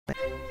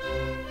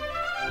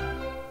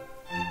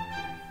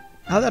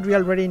Now that we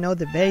already know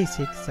the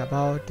basics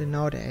about the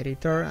node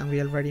editor and we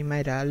already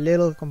made a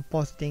little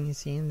compositing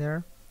scene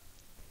there,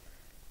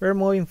 we're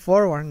moving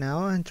forward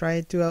now and try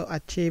to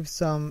achieve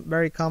some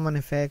very common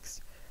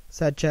effects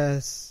such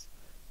as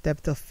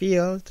depth of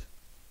field,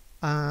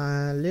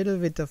 a little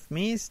bit of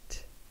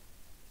mist,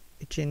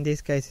 which in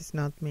this case is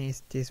not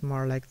mist, it's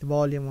more like the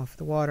volume of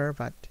the water,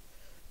 but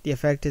the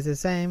effect is the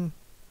same.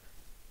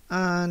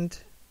 And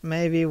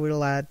maybe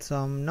we'll add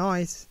some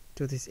noise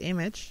to this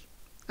image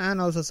and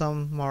also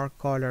some more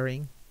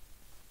coloring,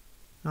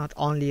 not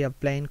only a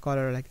plain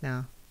color like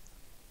now.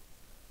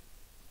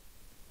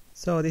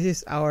 So this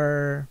is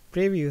our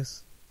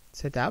previous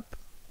setup.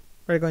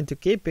 We're going to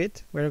keep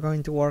it, we're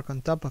going to work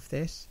on top of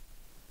this.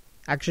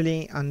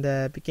 Actually, on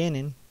the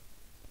beginning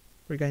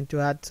we're going to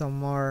add some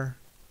more.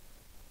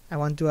 I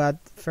want to add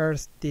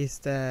first this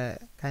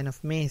kind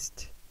of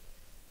mist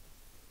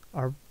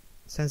or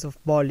sense of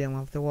volume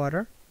of the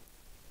water.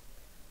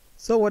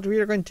 So what we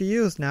are going to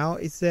use now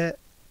is the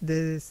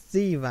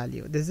Z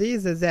value. The Z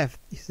is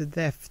the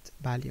depth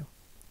value,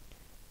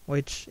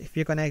 which if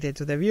you connect it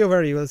to the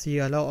viewer you will see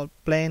a lot of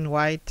plain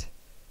white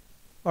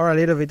or a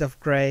little bit of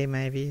gray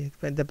maybe,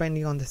 but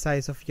depending on the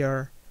size of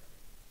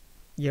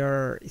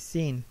your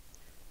scene.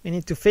 We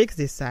need to fix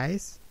this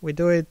size. We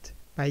do it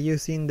by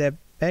using the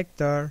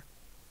vector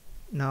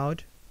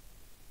node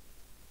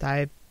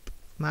type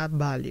map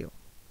value.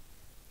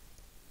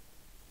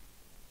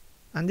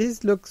 And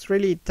this looks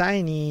really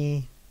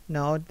tiny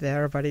node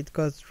there, but it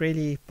got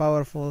really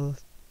powerful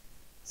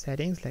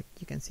settings like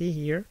you can see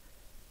here.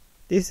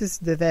 This is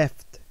the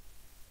depth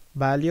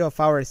value of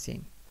our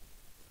scene.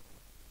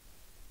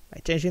 By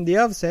changing the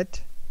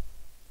offset,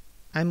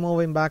 I'm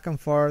moving back and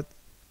forth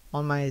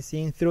on my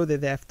scene through the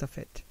depth of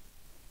it.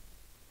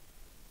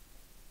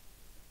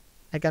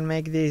 I can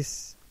make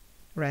this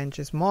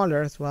range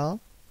smaller as well.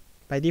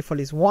 By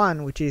default is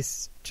 1, which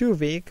is too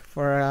big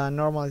for a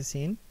normal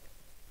scene.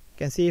 You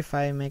can see if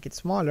I make it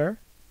smaller.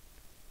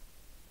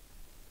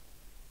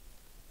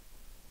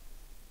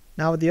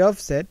 Now the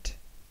offset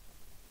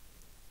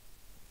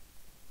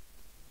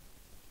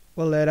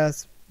will let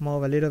us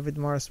move a little bit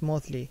more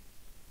smoothly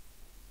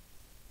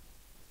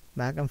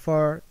back and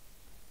forth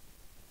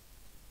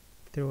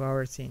through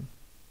our scene.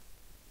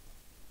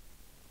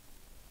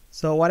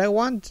 So what I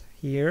want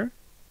here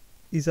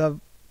is a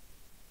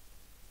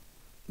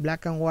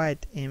black and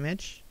white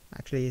image.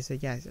 Actually it's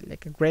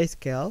like a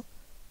grayscale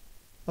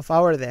of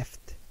our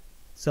depth.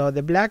 So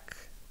the black,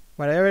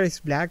 whatever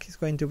is black is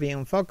going to be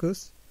in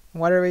focus, and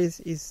whatever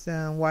is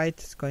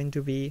white is going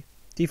to be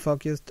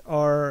defocused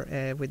or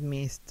with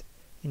mist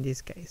in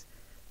this case,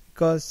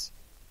 because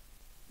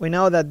we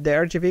know that the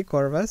RGB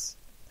curves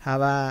have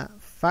a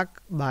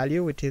fac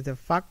value, which is the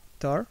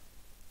factor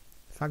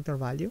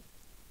value,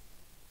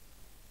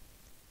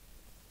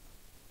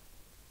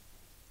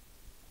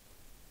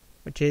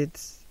 which it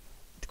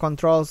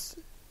controls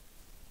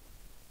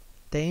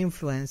the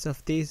influence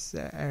of these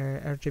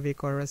RGB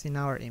curves in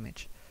our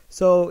image.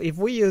 So if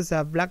we use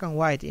a black and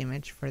white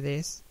image for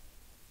this,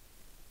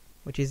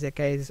 which is the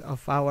case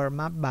of our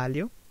map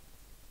value,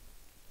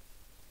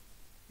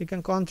 we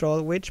can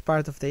control which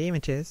part of the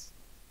images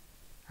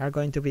are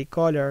going to be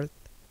colored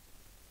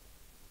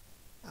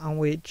and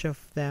which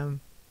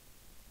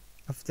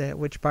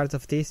parts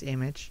of this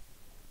image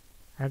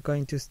are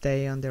going to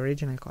stay on the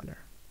original color.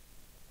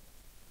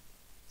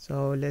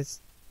 So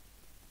let's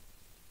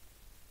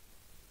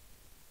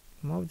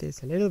move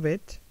this a little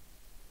bit.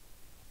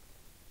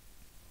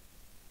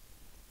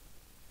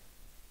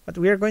 What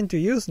we are going to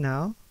use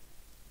now,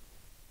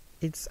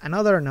 it's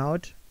another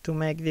node to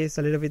make this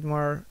a little bit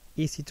more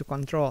easy to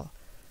control.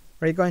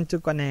 We're going to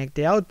connect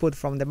the output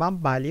from the map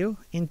value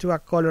into a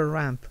color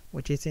ramp,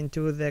 which is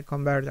into the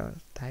converter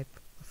type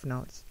of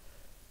nodes.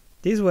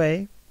 This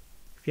way,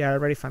 if you are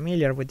already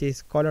familiar with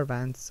these color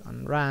bands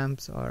on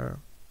ramps or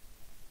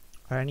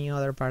any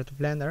other part of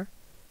Blender,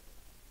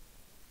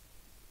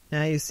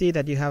 now you see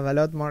that you have a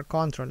lot more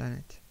control on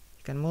it.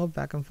 You can move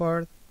back and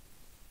forth,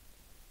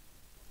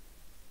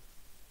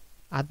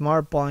 add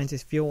more points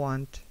if you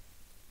want.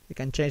 You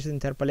can change the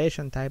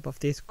interpolation type of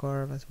this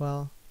curve as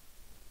well,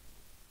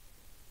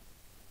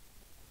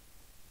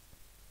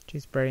 which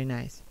is very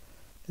nice.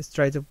 Let's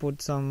try to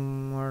put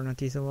some more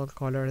noticeable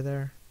color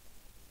there.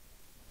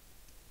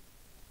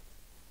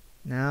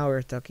 Now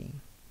we're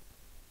talking.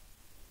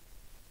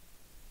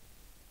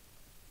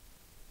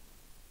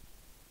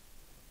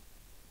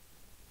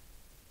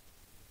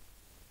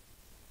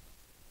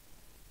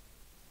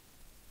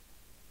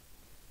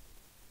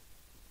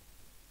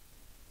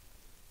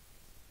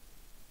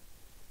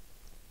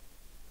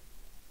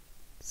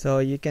 So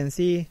you can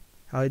see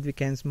how it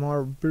becomes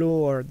more blue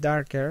or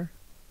darker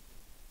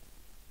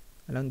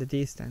along the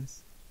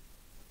distance.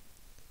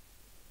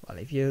 Well,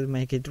 if you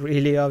make it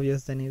really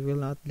obvious, then it will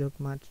not look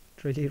much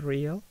really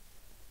real. You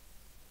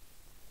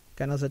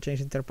can also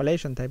change the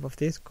interpolation type of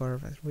this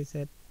curve, as we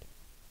said.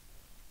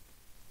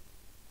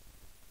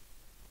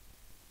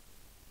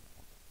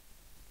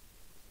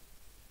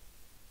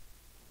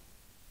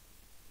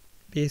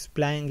 this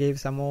plane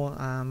gives a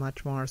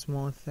much more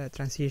smooth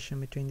transition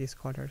between these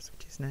colors,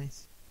 which is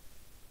nice.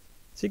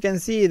 So you can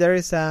see there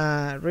is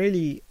a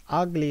really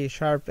ugly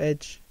sharp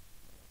edge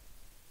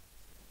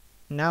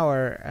in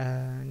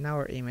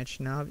our image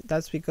now.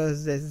 That's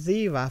because the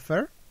Z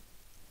buffer,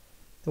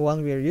 the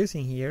one we are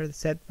using here, the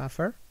set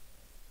buffer,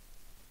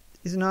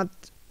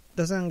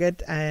 doesn't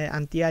get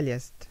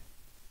anti-aliased,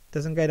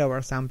 doesn't get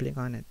oversampling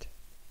on it.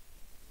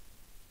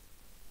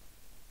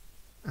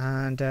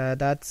 And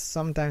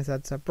sometimes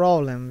that's a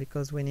problem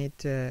because we need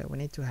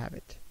to have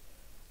it.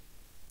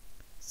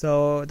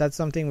 So that's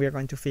something we're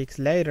going to fix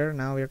later.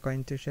 Now we're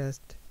going to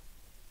just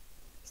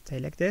stay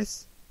like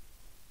this.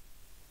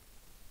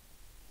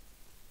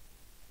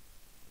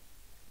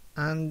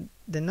 And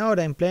the node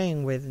I'm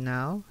playing with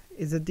now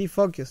is a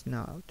defocus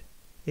node.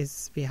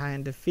 It's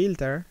behind the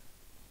filter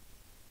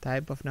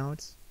type of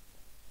nodes.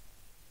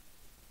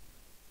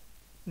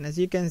 And as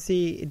you can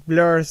see, it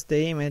blurs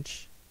the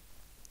image.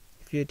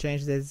 If you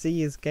change the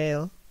Z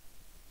scale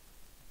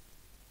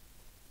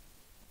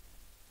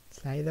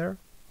slider,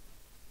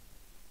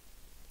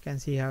 you can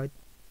see how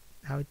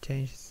it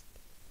changes.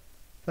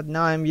 But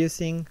now I'm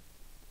using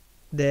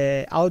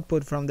the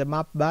output from the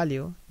map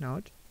value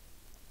node.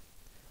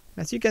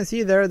 As you can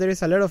see there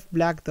is a lot of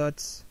black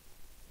dots.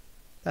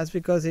 That's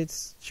because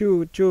it's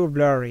too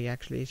blurry.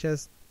 Actually, it's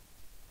just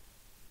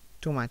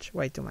too much,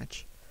 way too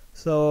much.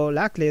 So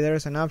luckily there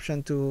is an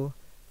option to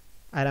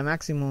add a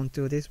maximum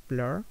to this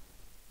blur,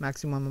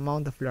 maximum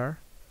amount of blur,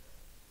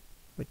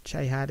 which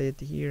I had it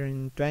here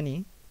in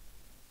 20.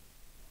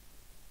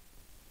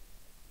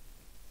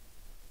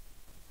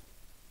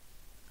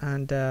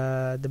 And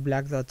the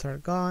black dots are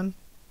gone.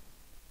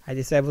 I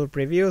disable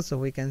preview so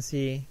we can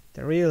see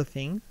the real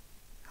thing,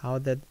 how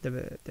the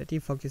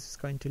defocus is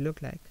going to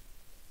look like.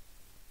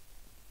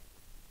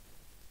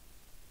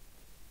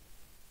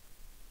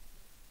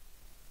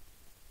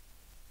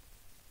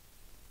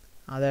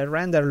 Now the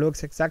render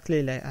looks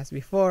exactly like as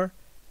before,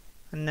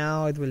 and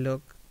now it will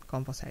look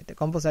composite. The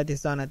composite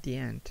is done at the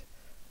end,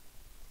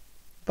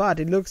 but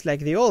it looks like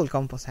the old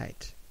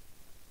composite.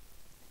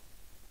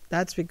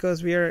 That's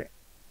because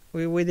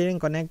we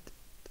didn't connect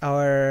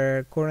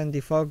our current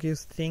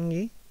defocus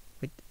thingy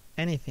with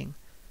anything.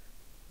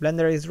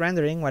 Blender is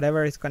rendering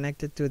whatever is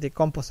connected to the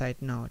composite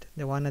node,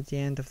 the one at the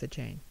end of the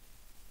chain.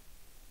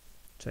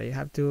 So you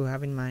have to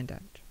have in mind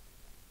that.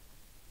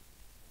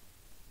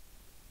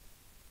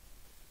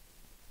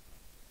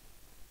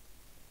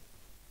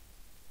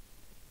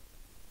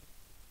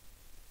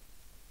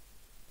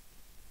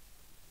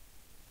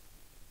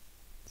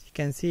 You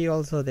can see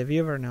also the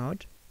viewer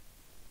node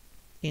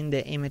in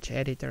the image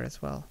editor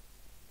as well.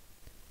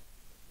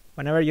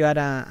 Whenever you add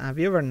a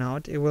viewer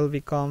node, it will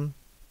become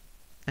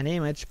an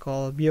image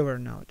called viewer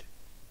node,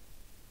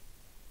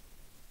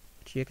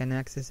 which you can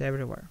access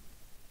everywhere.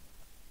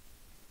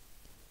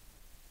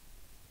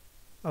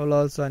 I will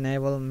also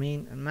enable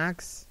min and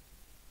max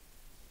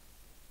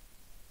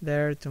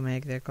there to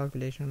make the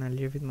calculation a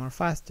little bit more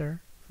faster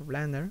for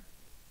Blender.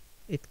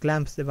 It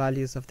clamps the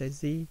values of the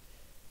Z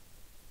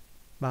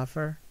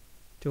buffer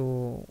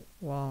to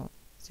 0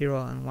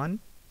 and 1.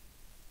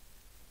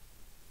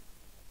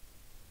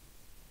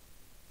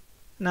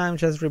 Now I'm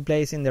just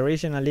replacing the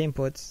original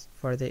inputs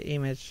for the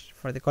image,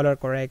 for the color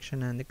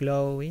correction and the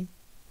glowy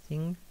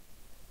thing,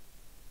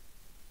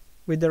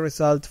 with the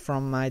result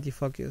from my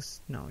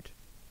defocus node.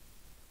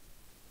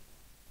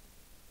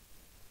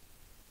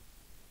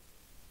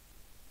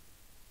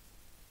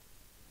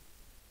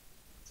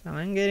 So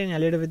I'm getting a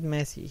little bit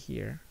messy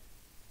here.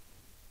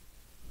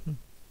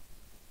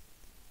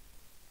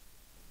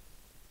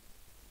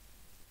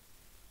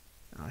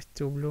 Oh, it's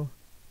too blue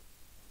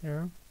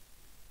there.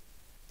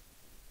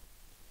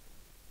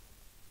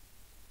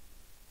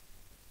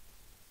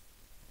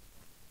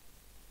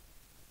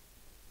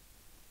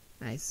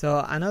 Nice.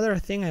 So another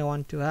thing I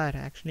want to add,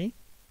 actually,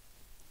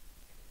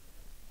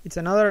 it's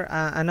another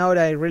a node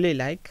I really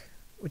like,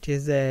 which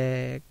is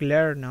the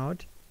glare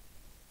node.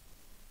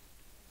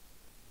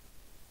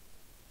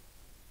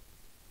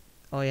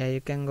 Oh yeah,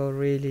 you can go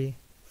really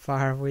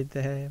far with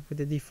the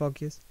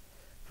defocus,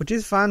 which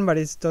is fun, but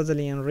it's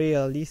totally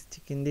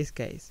unrealistic in this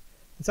case.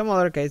 In some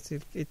other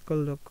cases it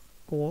could look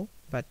cool,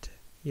 but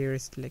here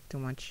it's like too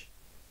much.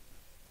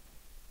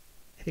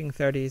 I think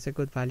 30 is a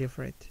good value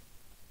for it.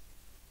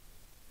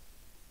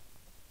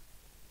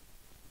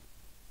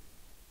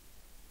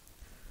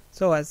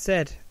 So as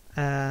said,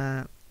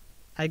 I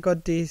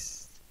got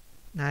this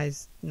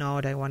nice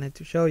node I wanted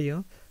to show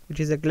you, which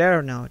is a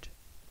glare node,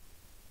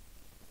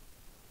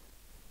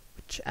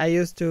 which I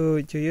used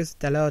to use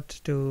it a lot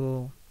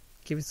to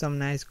give some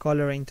nice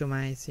color into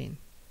my scene.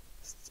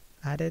 Just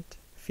add it,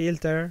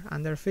 filter,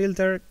 under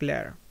filter,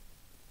 glare.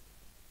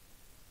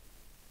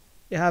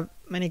 You have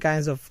many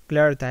kinds of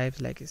glare types,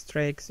 like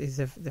streaks is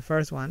the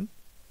first one,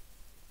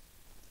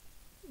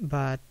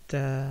 but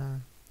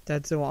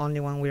that's the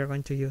only one we are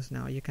going to use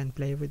now. You can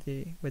play with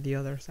the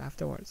others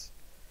afterwards.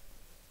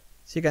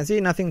 So you can see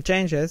nothing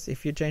changes.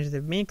 If you change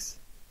the mix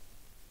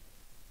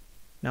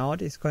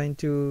node, it's going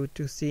to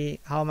see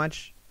how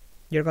much,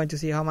 you're going to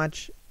see how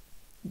much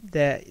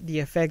the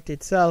effect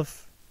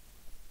itself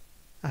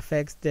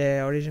affects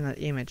the original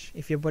image.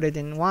 If you put it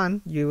in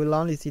 1, you will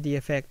only see the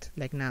effect,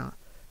 like now.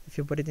 If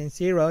you put it in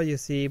 0, you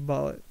see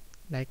both,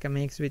 like a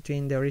mix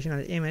between the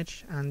original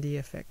image and the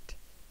effect.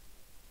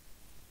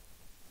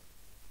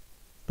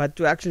 But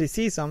to actually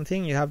see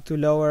something, you have to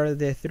lower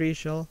the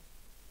threshold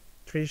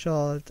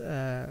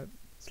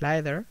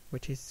slider,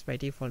 which is by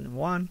default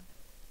 1.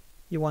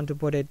 You want to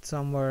put it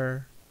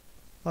somewhere.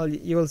 Well,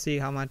 you will see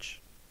how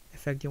much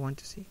effect you want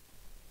to see.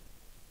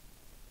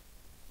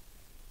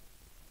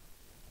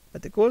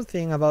 But the cool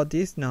thing about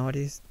this node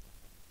is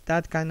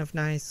that kind of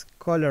nice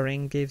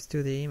coloring gives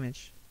to the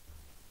image.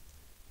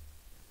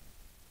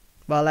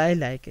 Well, I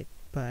like it,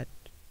 but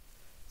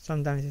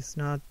sometimes it's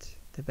not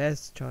the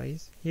best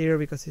choice. Here,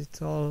 because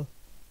it's all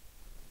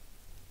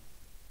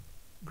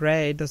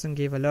gray, it doesn't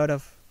give a lot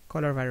of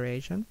color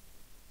variation.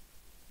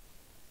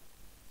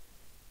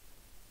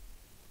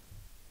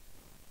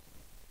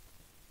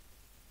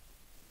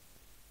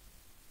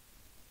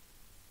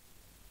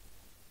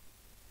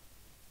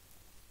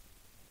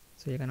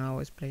 So you can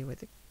always play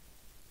with it.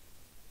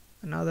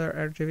 Another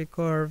RGB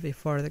curve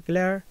before the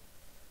glare,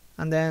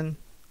 and then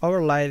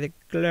overlay the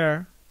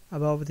glare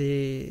above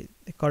the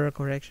color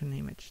correction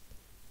image.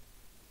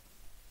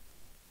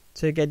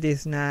 So you get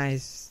this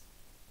nice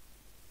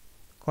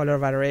color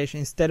variation.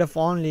 Instead of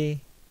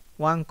only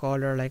one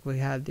color like we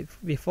had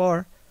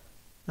before,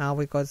 now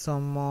we got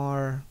some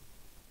more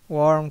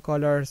warm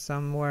colors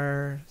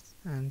somewhere,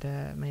 and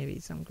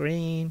maybe some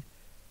green,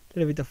 a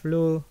little bit of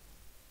blue,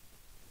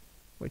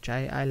 which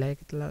I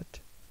like it a lot.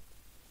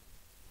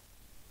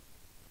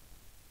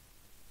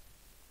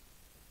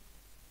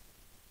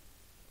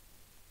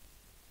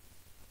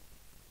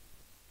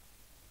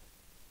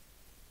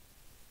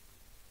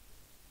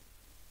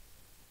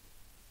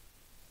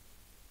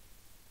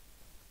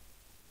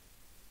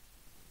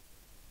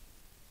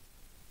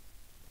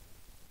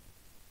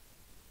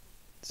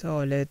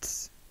 So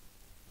let's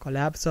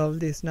collapse all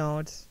these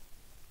nodes.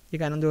 You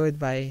can do it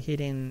by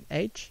hitting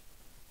H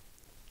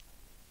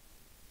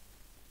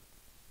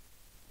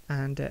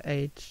and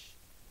H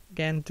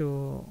again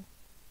to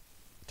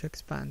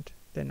expand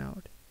the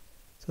node.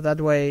 So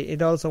that way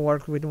it also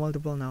works with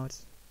multiple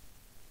nodes.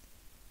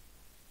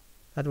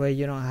 That way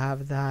you don't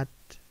have that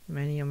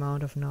many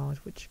amount of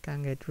nodes, which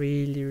can get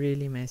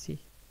really messy.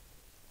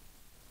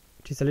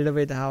 Which is a little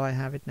bit how I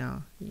have it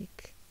now.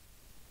 Eek.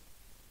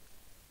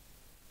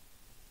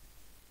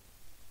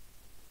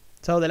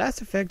 So the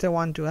last effect I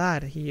want to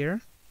add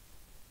here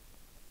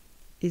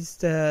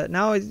is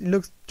now it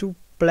looks too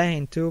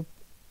plain, too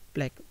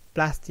like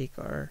plastic,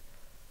 or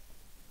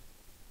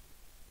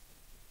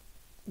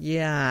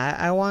yeah,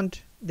 I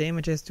want the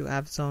images to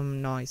have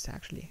some noise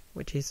actually,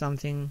 which is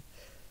something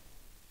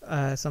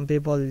some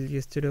people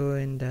used to do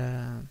in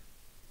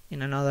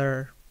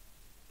another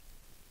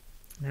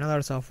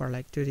software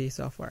like 2D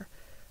software.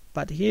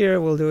 But here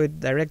we'll do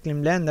it directly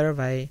in Blender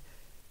by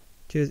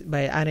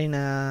adding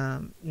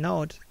a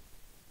node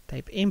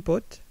type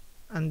input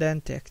and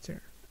then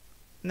texture,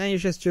 and then you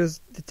just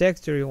choose the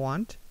texture you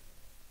want.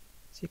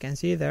 So you can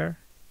see there,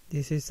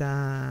 this is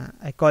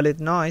I call it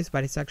noise,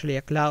 but it's actually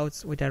a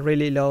clouds with a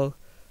really low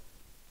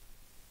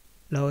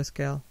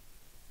scale.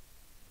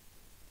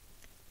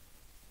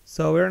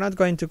 So we're not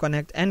going to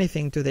connect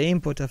anything to the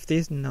input of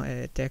this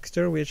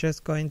texture. We're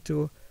just going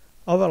to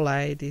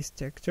overlay this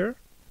texture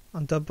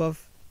on top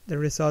of the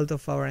result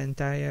of our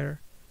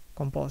entire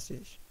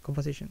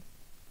composition.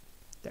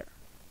 There.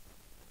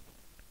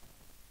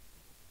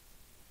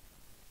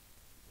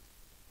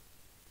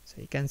 So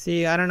you can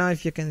see, I don't know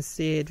if you can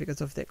see it because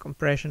of the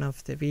compression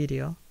of the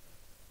video,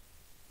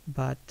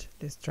 but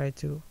let's try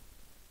to,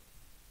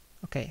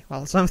 okay,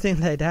 well, something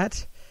like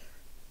that,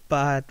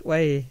 but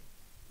wait,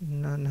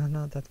 no,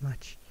 not that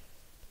much.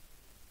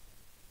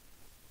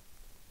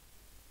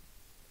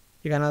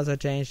 You can also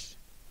change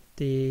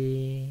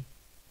the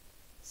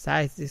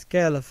size, the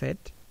scale of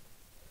it.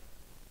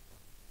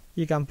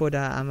 You can put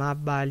a map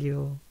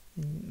value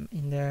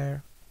in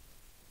there.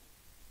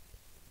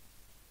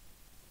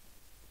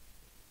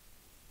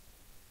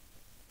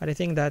 But I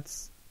think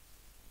that's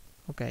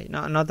okay.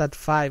 Not that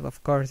 5,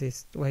 of course,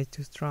 is way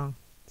too strong.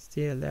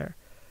 Still there.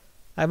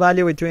 A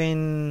value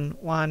between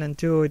 1 and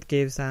 2, it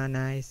gives a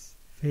nice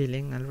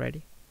feeling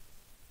already.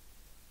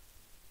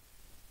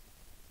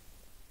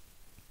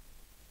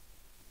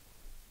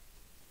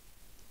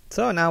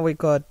 So now we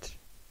got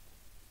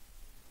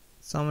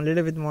some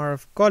little bit more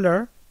of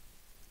color.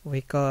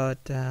 We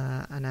got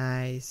a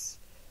nice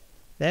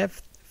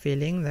depth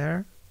feeling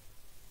there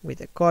with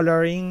the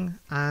coloring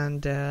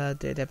and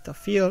the depth of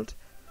field,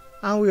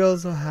 and we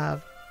also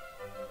have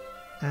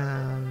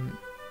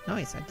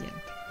noise at the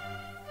end,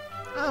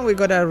 and we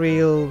got a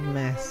real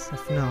mess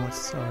of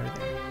nodes over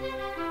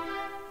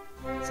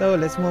there. So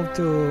let's move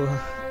to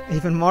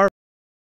even more